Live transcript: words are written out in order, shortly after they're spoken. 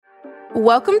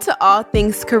Welcome to All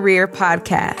Things Career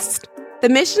Podcast. The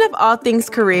mission of All Things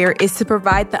Career is to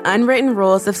provide the unwritten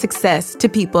rules of success to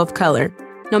people of color.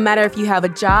 No matter if you have a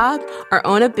job or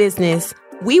own a business,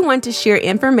 we want to share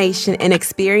information and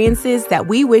experiences that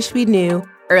we wish we knew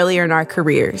earlier in our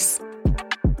careers.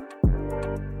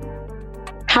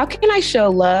 How can I show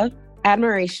love,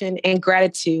 admiration, and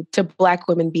gratitude to Black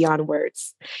women beyond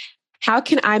words? How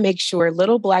can I make sure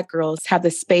little Black girls have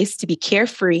the space to be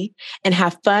carefree and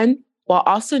have fun while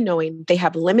also knowing they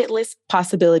have limitless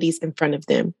possibilities in front of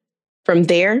them? From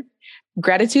there,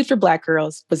 Gratitude for Black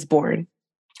Girls was born.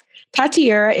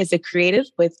 Tatiera is a creative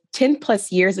with 10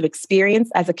 plus years of experience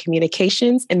as a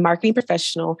communications and marketing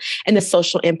professional in the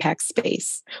social impact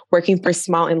space, working for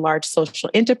small and large social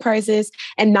enterprises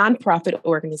and nonprofit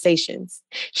organizations.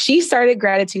 She started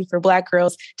Gratitude for Black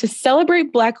Girls to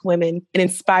celebrate Black women and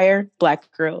inspire Black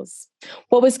girls.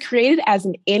 What was created as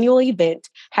an annual event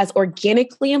has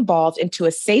organically evolved into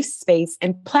a safe space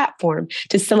and platform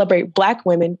to celebrate Black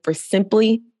women for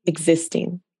simply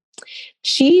existing.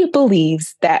 She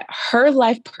believes that her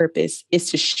life purpose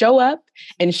is to show up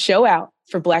and show out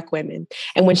for Black women.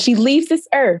 And when she leaves this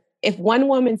earth, if one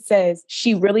woman says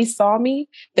she really saw me,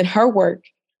 then her work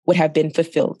would have been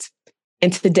fulfilled.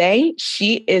 And today,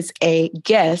 she is a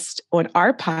guest on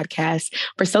our podcast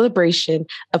for celebration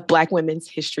of Black Women's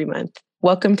History Month.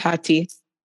 Welcome, Tati.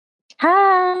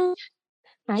 Hi.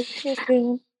 Hi,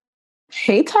 Kristen.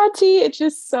 Hey, Tati. It's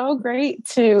just so great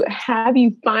to have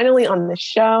you finally on the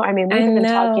show. I mean, we've been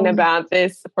talking about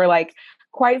this for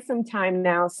quite some time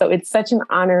now. So it's such an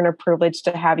honor and a privilege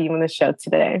to have you on the show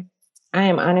today. I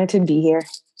am honored to be here.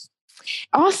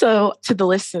 Also, to the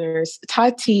listeners,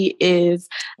 Tati is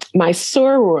my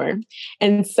soror.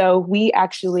 And so we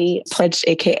actually pledged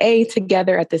AKA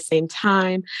together at the same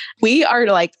time. We are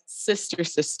like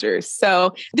sisters.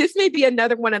 So this may be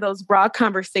another one of those broad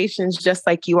conversations, just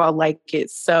like you all like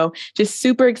it. So just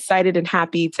super excited and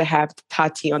happy to have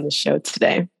Tati on the show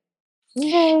today.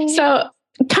 Yay. So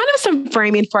kind of some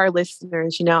framing for our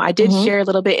listeners. I did share a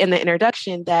little bit in the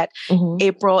introduction that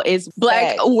April is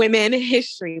Black Women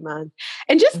History Month.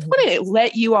 And just want to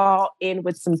let you all in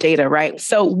with some data, right?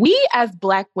 So we as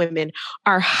Black women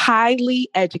are highly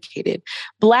educated.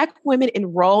 Black women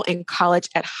enroll in college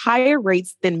at higher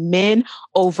rates than men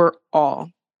overall.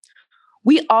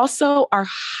 We also are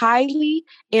highly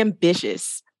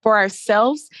ambitious for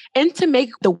ourselves and to make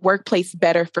the workplace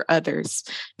better for others.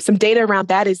 Some data around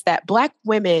that is that Black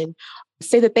women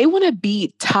say that they want to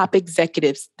be top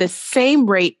executives the same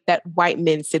rate that white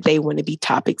men said they want to be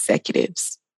top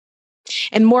executives.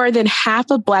 And more than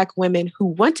half of Black women who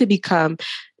want to become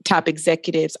top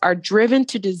executives are driven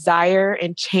to desire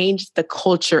and change the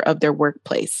culture of their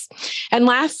workplace. And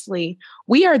lastly,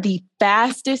 we are the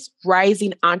fastest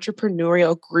rising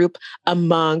entrepreneurial group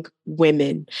among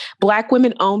women. Black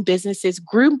women-owned businesses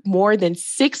grew more than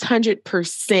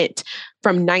 600%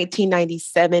 from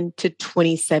 1997 to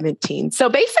 2017. So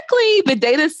basically, the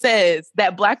data says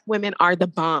that Black women are the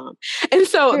bomb. And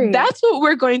so that's what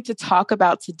we're going to talk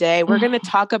about today. We're going to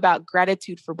talk about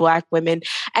gratitude for Black women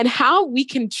and how we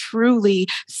can truly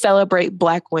celebrate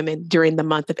Black women during the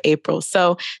month of April.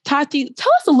 So Tati,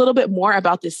 tell us a little bit more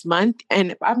about this month.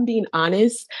 And if I'm being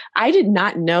honest, I did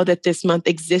not know that this month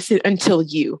existed until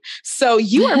you. So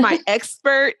you are my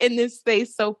expert in this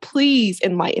space. So please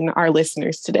enlighten our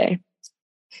listeners today.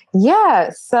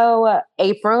 Yeah. So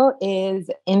April is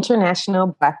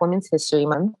International Black Women's History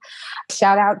Month.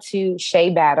 Shout out to Shay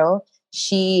Battle.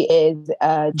 She is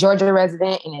a Georgia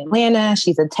resident in Atlanta.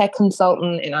 She's a tech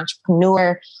consultant and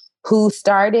entrepreneur who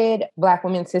started Black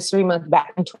Women's History Month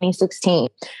back in 2016.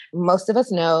 Most of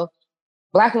us know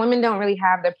Black women don't really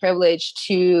have the privilege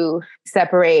to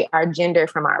separate our gender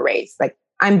from our race. Like,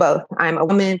 I'm both. I'm a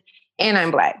woman and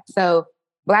I'm Black. So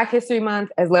Black History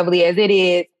Month, as lovely as it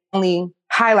is, only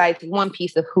highlights one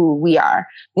piece of who we are.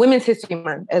 Women's History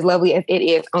Month, as lovely as it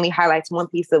is, only highlights one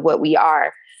piece of what we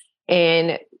are.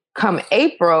 And come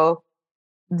April,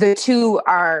 the two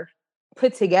are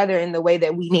put together in the way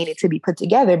that we need it to be put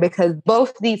together, because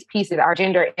both these pieces, our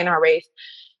gender and our race,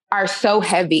 are so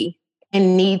heavy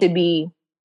and need to be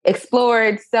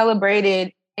explored,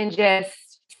 celebrated, and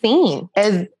just seen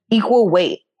as equal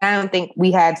weight. I don't think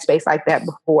we had space like that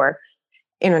before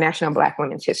International Black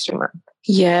Women's History Month.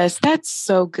 Yes, that's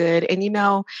so good.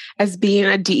 And, as being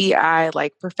a DEI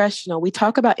professional, we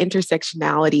talk about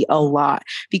intersectionality a lot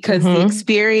because the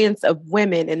experience of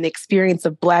women and the experience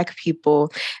of Black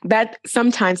people, that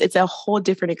sometimes it's a whole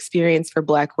different experience for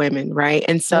Black women, right?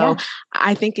 And so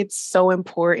I think it's so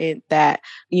important that,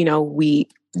 we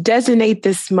designate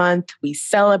this month, we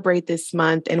celebrate this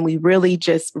month, and we really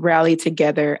just rally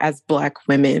together as Black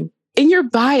women. in your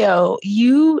bio,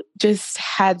 you just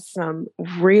had some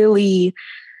really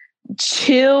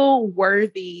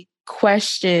chill-worthy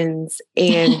questions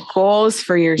and goals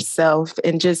for yourself,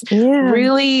 and just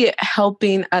really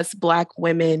helping us Black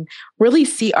women really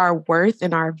see our worth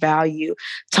and our value.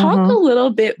 Talk a little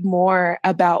bit more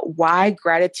about why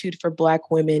gratitude for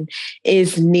Black women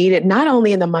is needed, not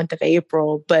only in the month of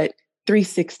April, but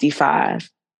 365.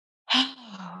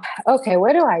 Okay,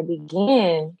 where do I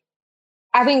begin?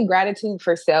 I think gratitude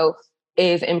for self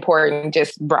is important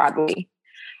just broadly.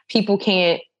 People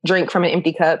can't drink from an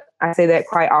empty cup. I say that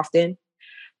quite often.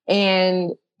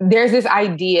 And there's this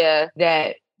idea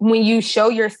that when you show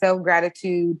yourself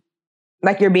gratitude,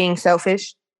 like you're being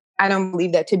selfish. I don't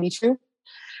believe that to be true.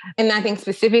 And I think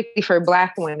specifically for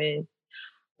Black women,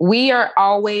 we are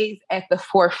always at the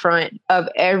forefront of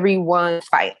everyone's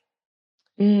fight.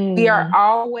 We are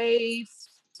always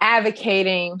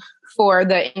advocating for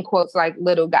the, in quotes, like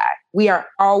little guy. We are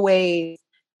always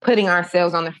putting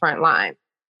ourselves on the front line.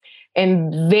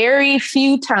 And very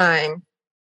few times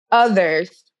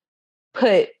others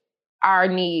put our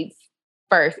needs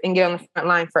first and get on the front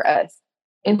line for us.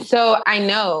 And so I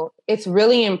know it's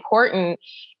really important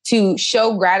to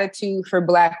show gratitude for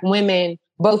Black women,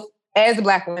 both as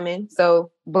Black women,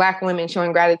 so Black women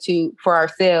showing gratitude for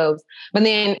ourselves, but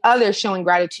then others showing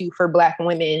gratitude for Black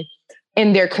women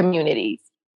in their communities.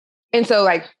 And so,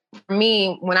 like, for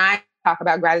me, when I talk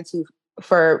about gratitude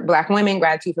for Black women,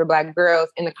 gratitude for Black girls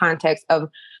in the context of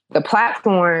the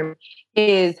platform,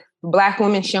 is Black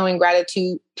women showing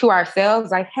gratitude to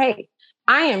ourselves, like, hey,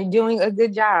 I am doing a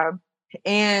good job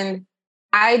and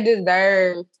I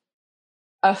deserve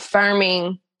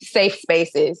affirming safe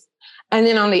spaces. And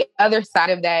then on the other side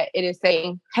of that, it is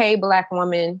saying, hey, Black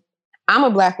woman, I'm a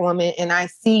Black woman and I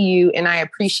see you and I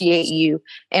appreciate you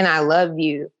and I love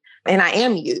you and I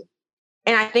am you.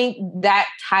 And I think that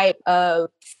type of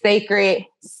sacred,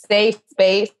 safe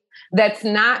space that's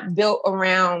not built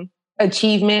around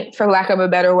achievement, for lack of a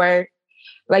better word.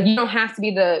 Like, you don't have to be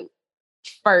the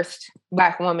first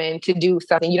Black woman to do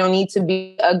something. You don't need to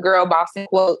be a girl boss in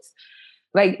quotes.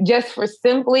 Like, just for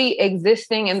simply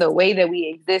existing in the way that we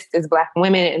exist as Black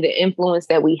women and the influence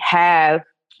that we have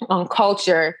on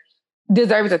culture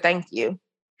deserves a thank you.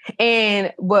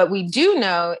 And what we do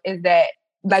know is that,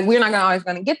 like, we're not always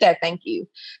going to get that thank you.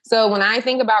 So when I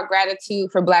think about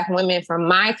gratitude for Black women from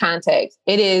my context,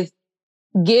 it is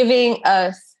giving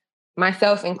us,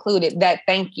 myself included, that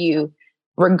thank you,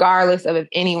 regardless of if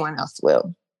anyone else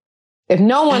will. If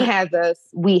no one has us,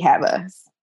 we have us.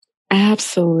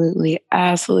 Absolutely.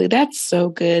 Absolutely. That's so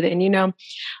good. And, you know,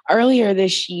 earlier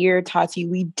this year, Tati,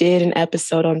 we did an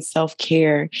episode on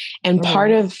self-care. And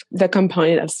part of the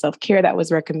component of self-care that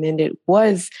was recommended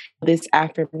was this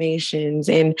affirmations.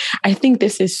 And I think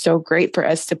this is so great for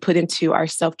us to put into our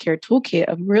self-care toolkit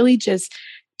of really just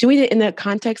doing it in the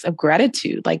context of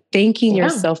gratitude, like thanking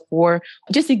yourself for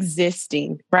just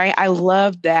existing, right? I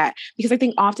love that, because I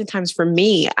think oftentimes for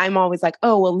me, I'm always like,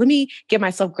 oh, well, let me give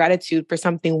myself gratitude for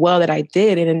something well that I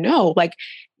did. And no, like,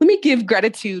 let me give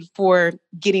gratitude for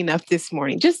getting up this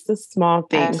morning, just the small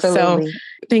things. Absolutely. So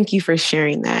thank you for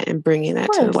sharing that and bringing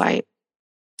that to the light.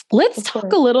 Let's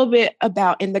talk a little bit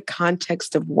about in the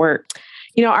context of work.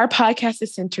 You know, our podcast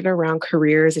is centered around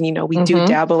careers and, you know, we do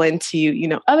dabble into, you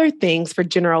know, other things for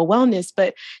general wellness.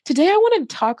 But today I want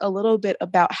to talk a little bit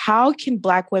about how can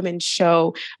Black women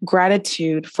show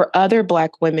gratitude for other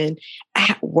Black women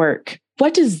at work?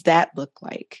 What does that look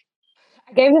like?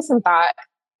 I gave this some thought,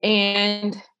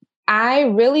 and I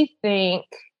really think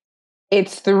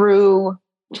it's through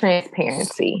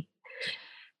transparency.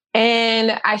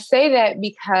 And I say that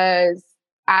because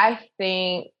I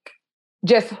think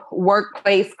just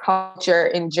workplace culture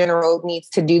in general needs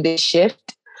to do this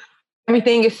shift.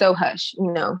 Everything is so hush,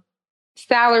 you know,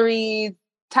 salaries,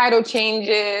 title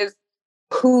changes,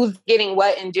 who's getting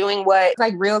what and doing what. It's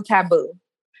like real taboo.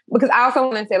 Because I also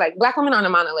want to say, like, Black women aren't a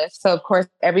monolith. So of course,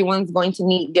 everyone's going to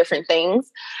need different things,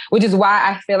 which is why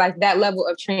I feel like that level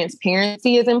of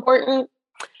transparency is important,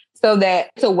 so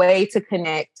that it's a way to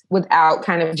connect without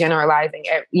kind of generalizing,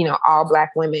 you know, all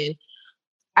Black women.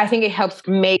 I think it helps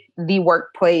make the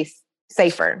workplace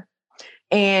safer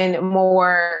and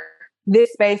more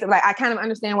this space of, like, I kind of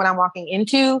understand what I'm walking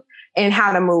into and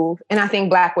how to move. And I think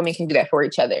Black women can do that for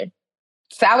each other.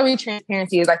 Salary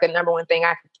transparency is like the number one thing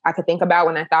I could think about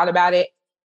when I thought about it.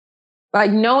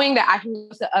 Like, knowing that I can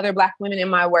go to other Black women in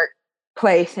my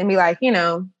workplace and be like, you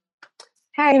know,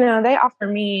 hey, you know, they offer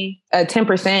me a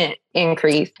 10%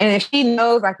 increase. And if she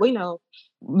knows, like, we know,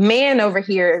 man over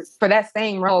here for that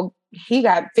same role, he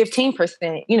got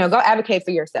 15%, you know, go advocate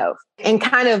for yourself, and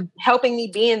kind of helping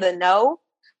me be in the know.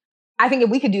 I think if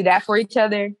we could do that for each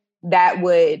other, that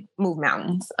would move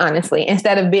mountains, honestly,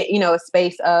 instead of being, a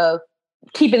space of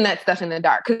keeping that stuff in the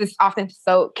dark, because it's often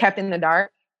so kept in the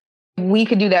dark. If we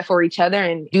could do that for each other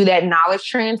and do that knowledge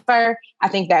transfer, I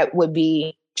think that would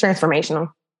be transformational.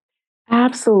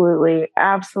 Absolutely.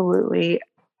 Absolutely.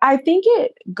 I think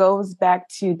it goes back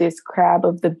to this crab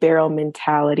of the barrel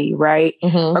mentality, right?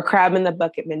 Mm-hmm. Or crab in the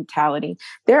bucket mentality.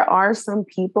 There are some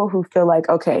people who feel like,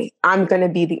 okay, I'm going to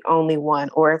be the only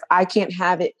one, or if I can't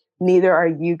have it, neither are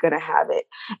you going to have it.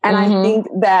 And Mm-hmm. I think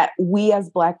that we as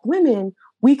Black women,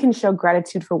 we can show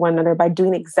gratitude for one another by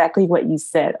doing exactly what you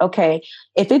said. Okay,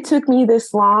 if it took me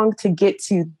this long to get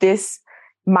to this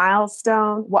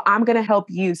milestone, well, I'm going to help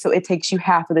you so it takes you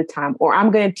half of the time, or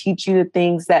I'm going to teach you the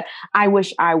things that I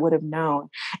wish I would have known.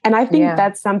 And I think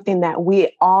that's something that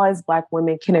we all as Black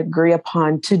women can agree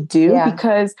upon to do,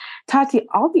 because Tati,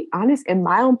 I'll be honest, in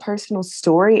my own personal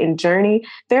story and journey,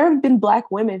 there have been Black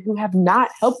women who have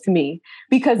not helped me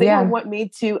because they don't want me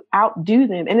to outdo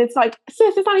them. And it's like,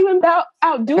 sis, it's not even about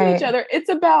outdoing each other. It's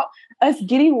about us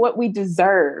getting what we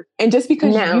deserve. And just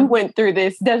because you went through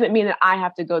this doesn't mean that I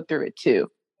have to go through it too.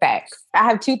 Facts. I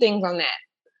have two things on that.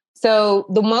 So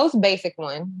the most basic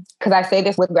one, because I say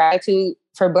this with gratitude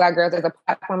for Black girls as a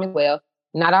platform as well,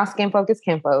 not all skin folk is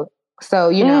kinfolk. So,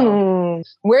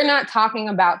 we're not talking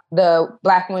about the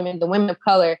Black women, the women of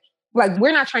color. Like,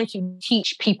 we're not trying to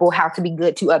teach people how to be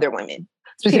good to other women,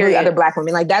 specifically other Black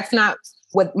women. Like, that's not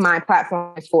what my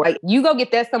platform is for. Like, you go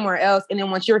get that somewhere else. And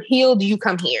then once you're healed, you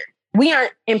come here. We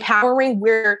aren't empowering.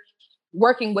 We're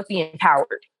working with the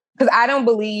empowered. Because I don't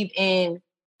believe in,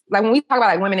 like, when we talk about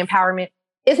like women empowerment,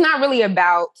 it's not really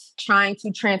about trying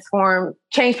to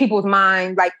change people's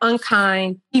minds, like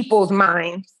unkind people's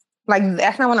minds. Like,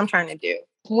 that's not what I'm trying to do.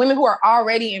 Women who are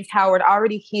already empowered,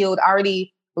 already healed,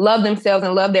 already love themselves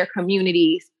and love their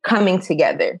communities coming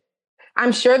together.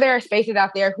 I'm sure there are spaces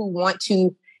out there who want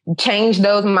to change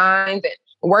those minds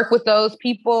and work with those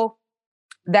people.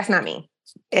 That's not me.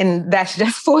 And that's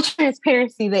just full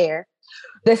transparency there.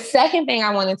 The second thing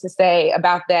I wanted to say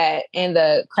about that and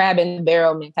the crab in the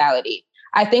barrel mentality,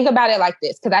 I think about it like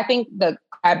this, because I think the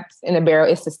crabs in the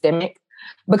barrel is systemic.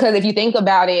 Because if you think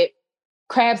about it,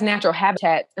 crabs' natural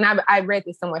habitat, and I read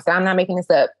this somewhere, so I'm not making this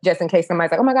up just in case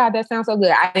somebody's like, oh my God, that sounds so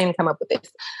good. I didn't come up with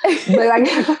this. But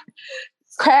like,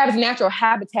 crabs' natural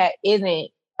habitat isn't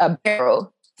a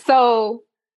barrel. So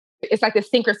it's like the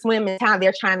sink or swim mentality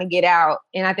they're trying to get out.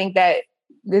 And I think that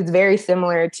is very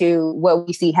similar to what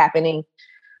we see happening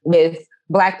with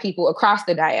Black people across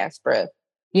the diaspora.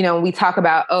 When we talk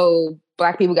about,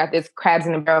 Black people got this crabs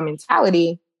in a barrel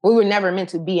mentality, we were never meant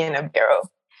to be in a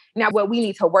barrel. Now, what we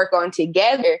need to work on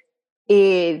together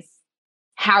is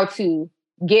how to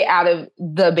get out of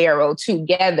the barrel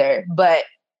together. But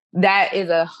that is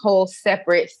a whole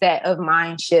separate set of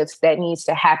mind shifts that needs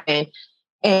to happen.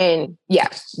 And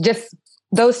just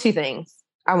those two things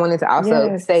I wanted to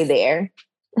also say there.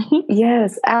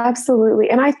 Yes, absolutely.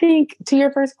 And I think to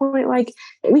your first point, like,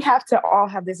 we have to all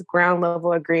have this ground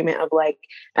level agreement of like,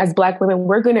 as Black women,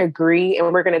 we're going to agree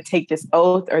and we're going to take this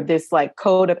oath or this like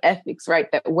code of ethics, right?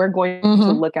 That we're going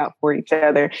to look out for each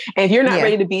other. And if you're not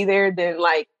ready to be there, then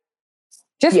like,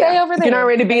 just stay over there. If you're not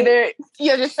ready to be there,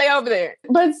 just stay over there.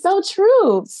 But so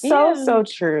true. So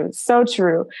true. So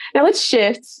true. Now let's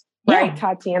shift. Right,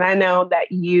 Tati, and I know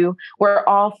that you were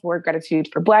all for gratitude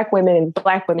for Black women and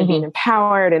Black women being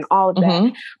empowered and all of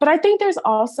that. But I think there's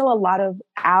also a lot of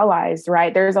allies,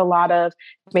 right? There's a lot of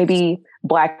maybe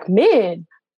Black men,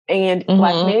 and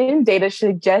Black men, data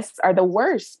suggests, are the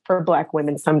worst for Black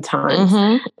women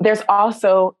sometimes. There's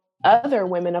also other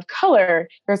women of color.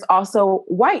 There's also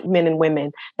white men and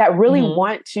women that really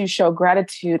want to show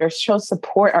gratitude or show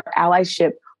support or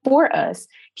allyship for us.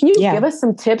 Can you give us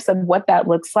some tips of what that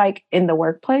looks like in the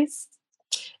workplace?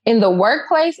 In the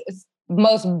workplace, it's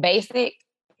most basic,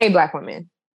 hey, Black women,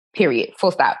 period,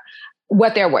 full stop,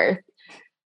 what they're worth.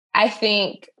 I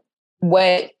think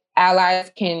what allies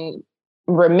can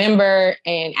remember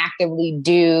and actively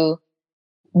do,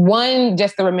 one,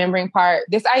 just the remembering part,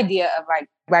 this idea of like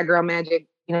Black girl magic,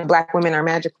 Black women are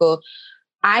magical.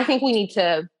 I think we need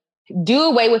to do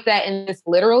away with that in this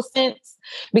literal sense,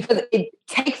 because it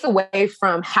takes away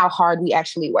from how hard we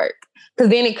actually work.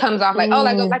 Because then it comes off like,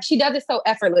 like she does it so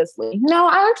effortlessly. No,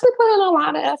 I actually put in a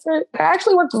lot of effort. I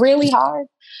actually worked really hard.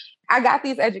 I got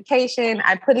this education.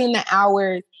 I put in the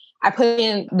hours. I put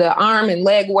in the arm and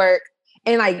leg work,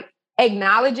 and like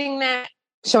acknowledging that,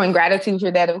 showing gratitude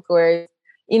for that, of course,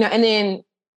 and then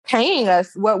paying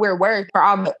us what we're worth for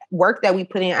all the work that we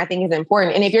put in, I think is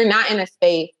important. And if you're not in a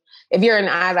space, if you're an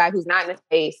ally who's not in a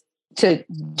space to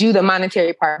do the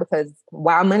monetary part, because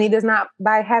while money does not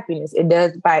buy happiness, it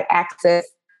does buy access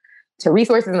to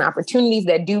resources and opportunities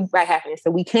that do buy happiness.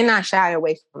 So we cannot shy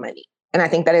away from money. And I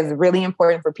think that is really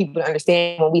important for people to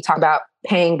understand when we talk about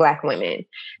paying Black women.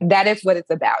 That is what it's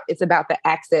about. It's about the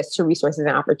access to resources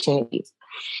and opportunities.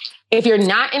 If you're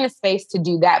not in a space to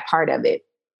do that part of it,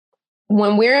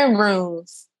 when we're in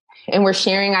rooms and we're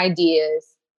sharing ideas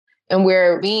and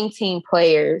we're being team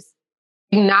players,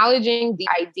 acknowledging the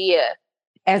idea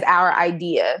as our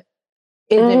idea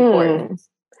is important.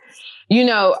 You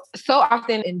know, so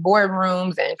often in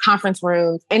boardrooms and conference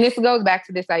rooms, and this goes back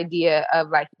to this idea of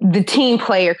like the team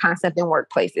player concept in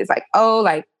workplaces, like, oh,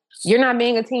 like you're not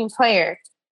being a team player.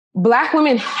 Black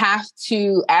women have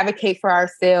to advocate for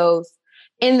ourselves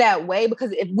in that way,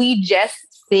 because if we just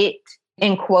sit,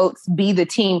 in quotes, be the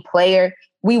team player,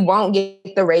 we won't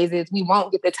get the raises, we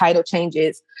won't get the title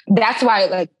changes. That's why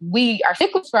like we are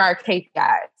sticklers for our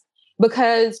KPIs,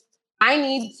 because I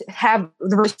need to have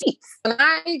the receipts. When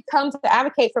I come to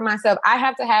advocate for myself, I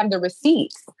have to have the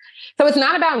receipts. So it's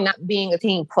not about not being a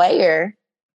team player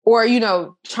or, you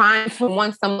know, trying to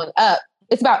one someone up.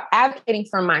 It's about advocating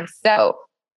for myself.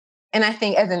 And I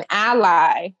think as an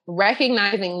ally,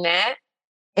 recognizing that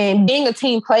and being a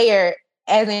team player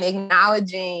as in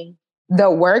acknowledging the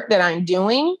work that I'm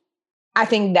doing, I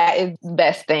think that is the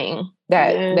best thing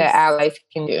that allies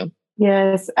can do.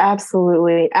 Yes,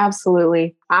 absolutely.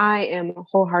 Absolutely. I am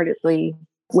wholeheartedly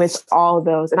with all of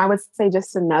those. And I would say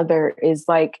just another is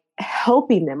like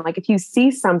helping them. Like if you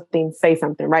see something, say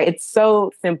something, right? It's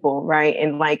so simple, right?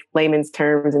 In like layman's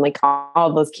terms and like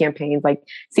all those campaigns, like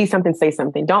see something, say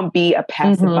something. Don't be a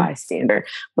passive bystander.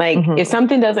 Like if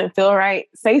something doesn't feel right,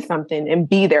 say something and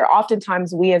be there.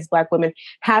 Oftentimes we as Black women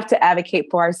have to advocate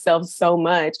for ourselves so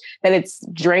much that it's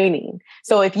draining.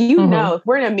 So if you know, if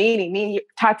we're in a meeting, me and you,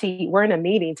 Tati, we're in a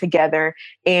meeting together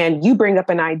and you bring up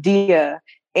an idea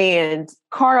and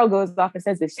Carl goes off and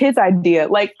says it's his idea.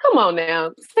 Like, come on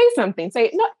now, say something.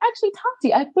 Say, no, actually,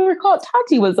 Tati, I recall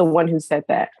Tati was the one who said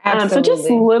that. So just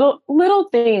little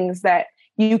things that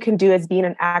you can do as being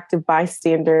an active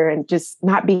bystander and just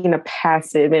not being a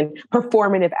passive and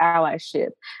performative allyship.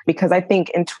 Because I think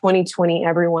in 2020,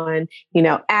 everyone, you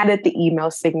know, added the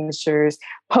email signatures,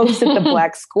 posted the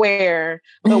Black square.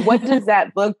 But what does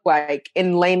that look like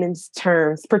in layman's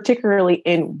terms, particularly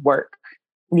in work?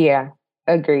 Yeah.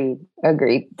 Agreed.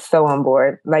 So on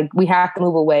board. Like we have to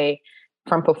move away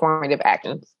from performative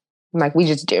actions. Like we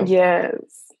just do.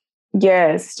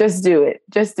 Yes. Just do it.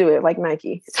 Just do it like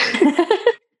Nike.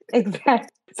 Exactly.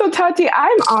 So Tati,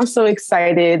 I'm also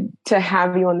excited to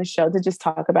have you on the show to just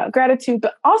talk about gratitude,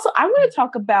 but also I want to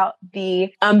talk about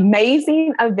the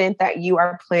amazing event that you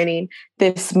are planning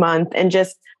this month and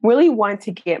just really want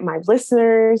to get my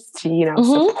listeners to, you know,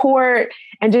 support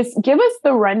and just give us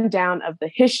the rundown of the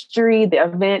history, the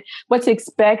event, what to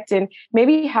expect, and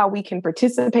maybe how we can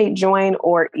participate, join,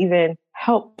 or even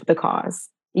help the cause.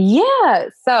 Yeah.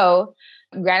 So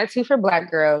Gratitude for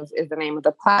Black Girls is the name of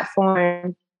the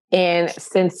platform. And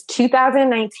since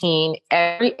 2019,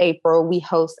 every April, we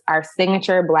host our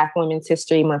signature Black Women's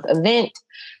History Month event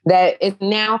that is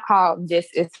now called This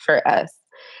Is For Us.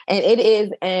 And it is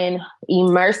an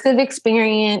immersive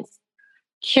experience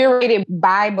curated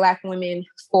by Black women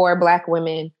for Black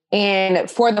women.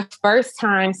 And for the first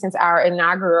time since our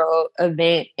inaugural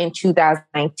event in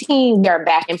 2019, we are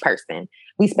back in person.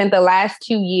 We spent the last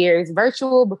 2 years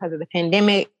virtual because of the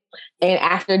pandemic. And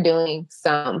after doing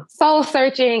some soul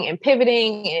searching and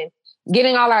pivoting and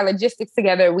getting all our logistics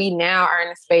together, we now are in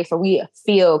a space where we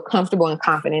feel comfortable and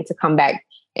confident to come back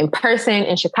in person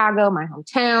in Chicago, my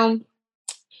hometown.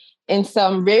 And so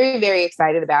I'm very, very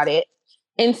excited about it.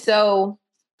 And so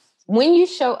when you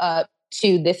show up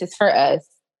to This Is For Us,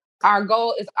 our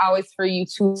goal is always for you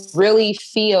to really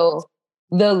feel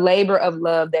the labor of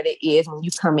love that it is when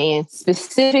you come in,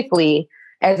 specifically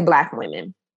as Black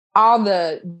women. All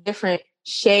the different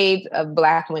shades of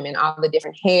Black women, all the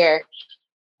different hair,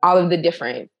 all of the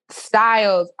different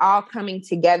styles, all coming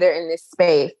together in this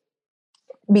space.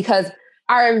 Because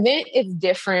our event is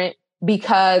different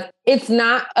because it's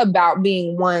not about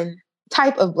being one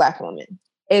type of Black woman.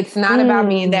 It's not about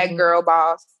being that girl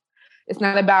boss. It's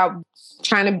not about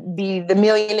trying to be the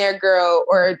millionaire girl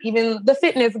or even the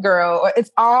fitness girl. Or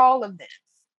it's all of this.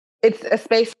 It's a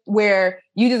space where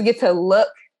you just get to look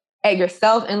at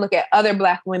yourself and look at other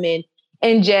Black women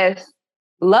and just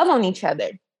love on each other.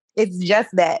 It's just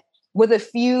that with a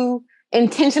few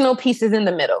intentional pieces in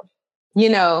the middle. You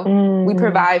know, we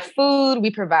provide food,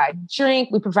 we provide drink,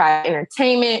 we provide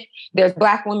entertainment. There's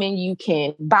Black women you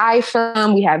can buy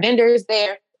from. We have vendors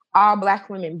there, all Black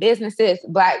women businesses,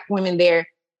 Black women there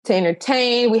to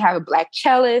entertain. We have a Black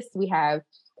cellist. We have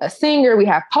a singer. We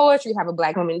have poetry. We have a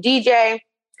Black woman DJ.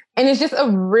 And it's just a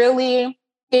really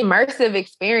immersive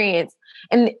experience.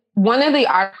 And one of the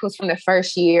articles from the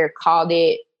first year called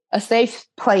it a safe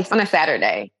place on a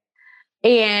Saturday.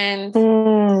 And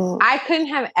I couldn't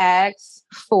have asked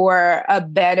for a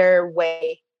better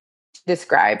way to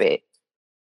describe it.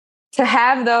 To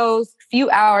have those few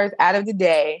hours out of the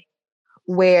day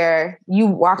where you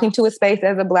walk into a space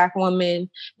as a Black woman,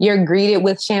 you're greeted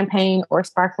with champagne or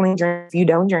sparkling drink if you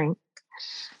don't drink.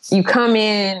 You come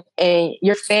in and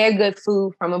you're fed good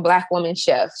food from a Black woman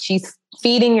chef. She's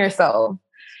feeding your soul.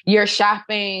 You're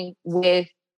shopping with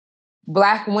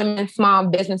Black women, small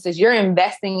businesses. You're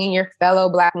investing in your fellow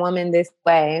Black woman this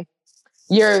way.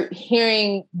 You're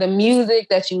hearing the music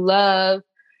that you love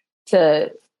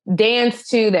to dance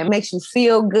to that makes you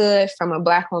feel good from a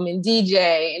Black woman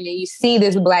DJ. And then you see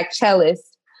this Black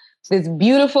cellist, this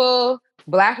beautiful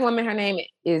Black woman. Her name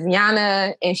is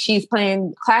Yana, and she's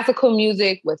playing classical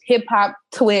music with hip hop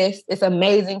twist. It's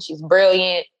amazing. She's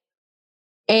brilliant.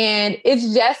 And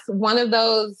it's just one of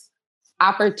those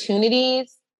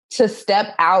opportunities to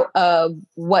step out of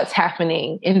what's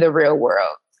happening in the real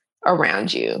world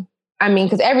around you. I mean,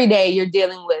 because every day you're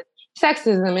dealing with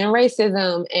sexism and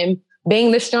racism and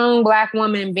being the strong Black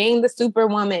woman, being the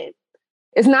superwoman.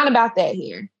 It's not about that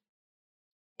here.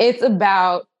 It's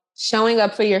about showing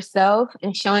up for yourself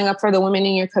and showing up for the women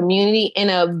in your community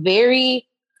in a very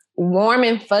warm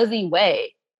and fuzzy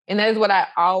way. And that is what I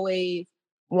always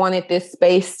wanted this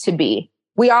space to be.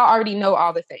 We all already know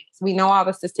all the things. We know all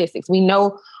the statistics. We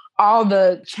know all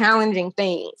the challenging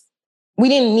things. We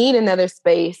didn't need another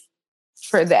space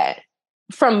for that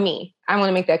from me. I want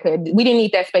to make that clear. We didn't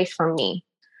need that space from me.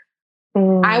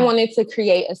 I wanted to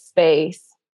create a space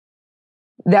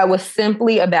that was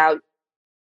simply about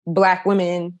Black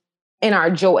women and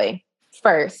our joy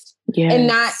first.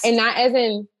 Yes. And not as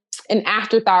an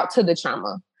afterthought to the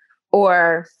trauma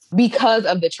or because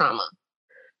of the trauma.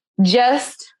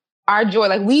 Just our joy.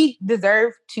 Like, we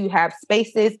deserve to have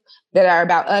spaces that are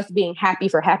about us being happy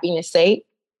for happiness' sake.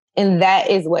 And that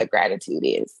is what gratitude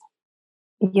is.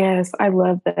 Yes, I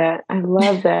love that. I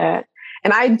love that.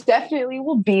 And I definitely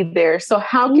will be there. So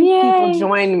how can people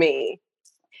join me?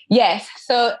 Yes.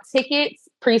 So tickets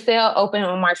pre-sale open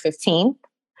on March 15th.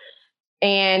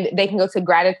 And they can go to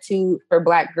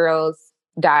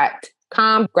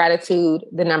gratitudeforblackgirls.com, gratitude,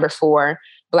 4,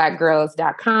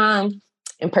 blackgirls.com,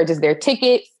 and purchase their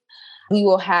tickets. We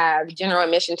will have general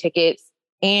admission tickets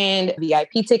and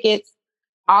VIP tickets.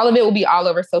 All of it will be all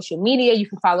over social media. You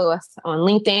can follow us on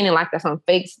LinkedIn and like us on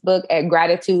Facebook at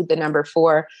gratitude,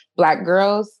 4, Black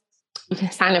Girls. You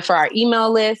can sign up for our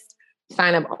email list,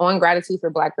 sign up on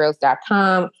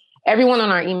gratitudeforblackgirls.com. Everyone on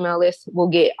our email list will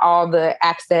get all the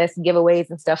access, giveaways,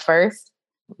 and stuff first.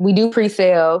 We do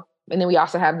pre-sale, and then we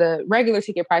also have the regular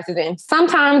ticket prices. And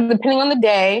sometimes, depending on the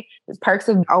day, the perks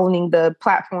of owning the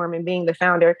platform and being the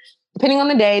founder, depending on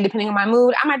the day, depending on my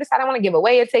mood, I might decide I want to give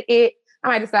away a ticket. I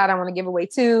might decide I want to give away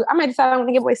 2. I might decide I want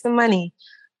to give away some money.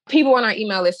 People on our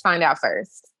email list find out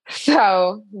first.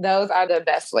 So those are the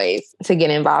best ways to get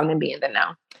involved and be in the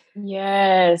know.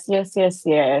 Yes.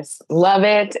 Love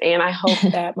it. And I hope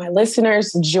that my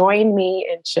listeners join me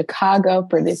in Chicago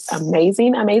for this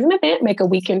amazing event, make a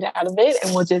weekend out of it,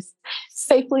 and we'll just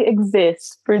safely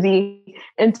exist for the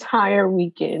entire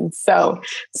weekend. So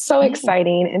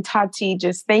exciting. And Tati,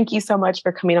 just thank you so much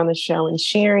for coming on the show and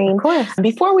sharing. Of course.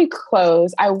 Before we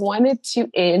close, I wanted to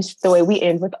end the way we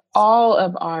end with all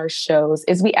of our shows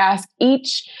is we ask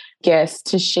each guests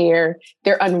to share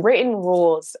their unwritten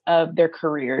rules of their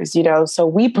careers, so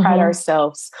we pride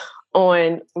ourselves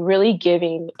on really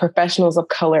giving professionals of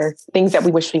color things that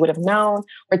we wish we would have known,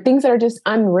 or things that are just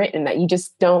unwritten that you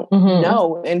just don't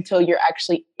know until you're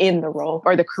actually in the role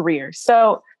or the career.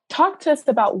 So talk to us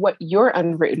about what your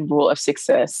unwritten rule of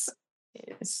success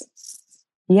is.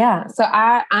 Yeah. So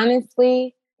I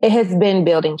honestly, it has been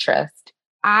building trust.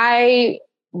 I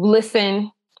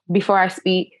listen before I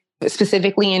speak,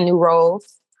 specifically in new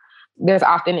roles. There's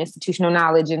often institutional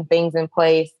knowledge and things in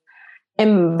place.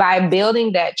 And by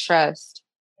building that trust,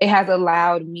 it has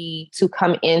allowed me to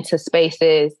come into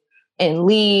spaces and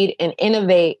lead and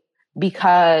innovate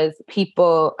because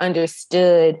people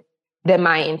understood that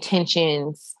my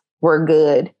intentions were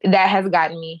good. That has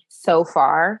gotten me so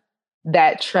far.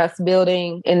 That trust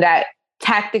building, and that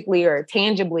tactically or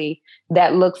tangibly,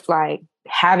 that looks like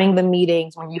having the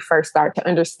meetings when you first start to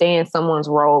understand someone's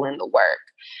role in the work.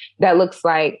 That looks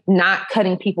like not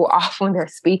cutting people off when they're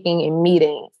speaking in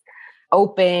meetings,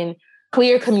 open,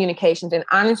 clear communications. And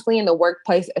honestly, in the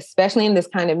workplace, especially in this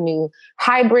kind of new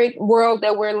hybrid world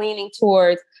that we're leaning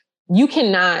towards, you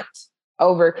cannot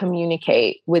over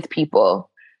communicate with people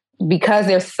because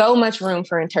there's so much room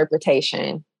for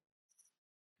interpretation.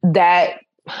 That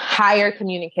higher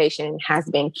communication has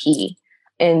been key.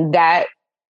 And that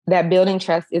building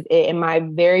trust is it. In my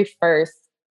very first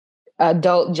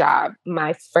adult job,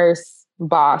 my first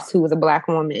boss, who was a Black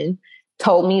woman,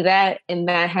 told me that, and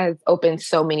that has opened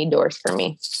so many doors for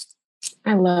me.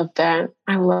 I love that.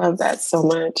 I love that so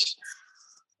much.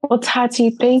 Well,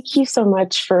 Tati, thank you so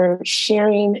much for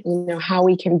sharing, how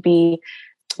we can be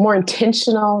more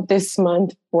intentional this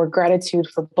month for gratitude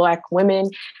for Black women,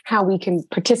 how we can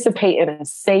participate in a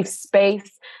safe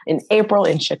space in April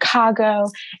in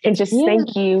Chicago. And just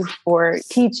thank you for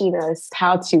teaching us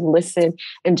how to listen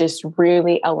and just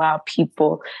really allow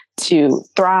people to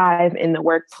thrive in the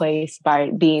workplace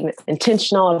by being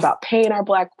intentional about paying our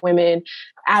Black women,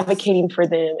 advocating for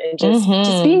them, and just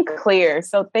being clear.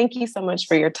 So thank you so much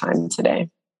for your time today.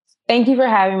 Thank you for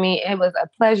having me. It was a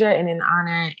pleasure and an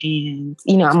honor. And,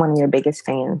 I'm one of your biggest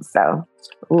fans. So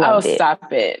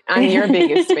stop it. I'm your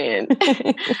biggest fan.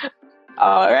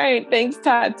 All right. Thanks,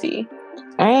 Tati.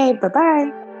 All right.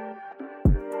 Bye-bye.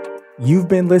 You've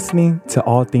been listening to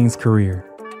All Things Career.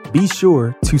 Be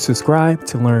sure to subscribe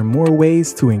to learn more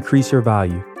ways to increase your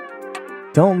value.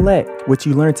 Don't let what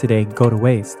you learned today go to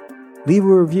waste. Leave a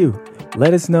review.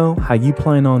 Let us know how you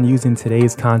plan on using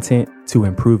today's content to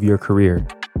improve your career.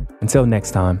 Until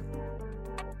next time.